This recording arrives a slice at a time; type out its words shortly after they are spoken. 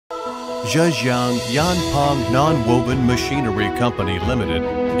Zhejiang Yanpeng Nonwoven Machinery Company Limited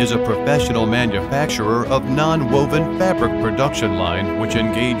is a professional manufacturer of nonwoven fabric production line which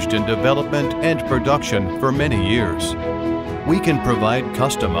engaged in development and production for many years. We can provide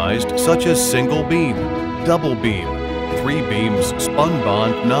customized such as single beam, double beam, 3 beams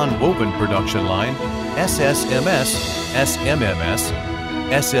spunbond nonwoven production line, SSMS, SMMS,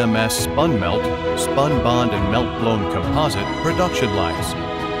 SMS spunmelt, spunbond and meltblown composite production lines,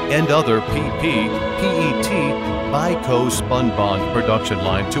 and other PP, PET, BICO spunbond production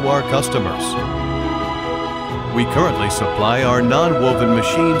line to our customers. We currently supply our nonwoven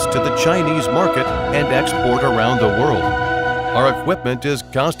machines to the Chinese market and export around the world. Our equipment is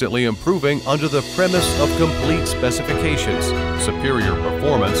constantly improving under the premise of complete specifications, superior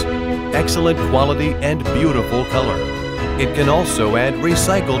performance, excellent quality, and beautiful color. It can also add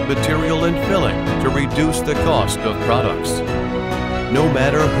recycled material and filling to reduce the cost of products. No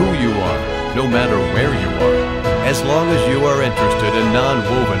matter who you are, no matter where you are, as long as you are interested in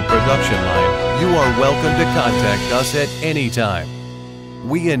nonwoven production line, you are welcome to contact us at any time.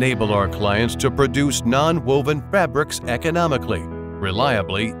 We enable our clients to produce nonwoven fabrics economically,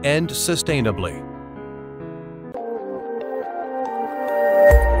 reliably, and sustainably.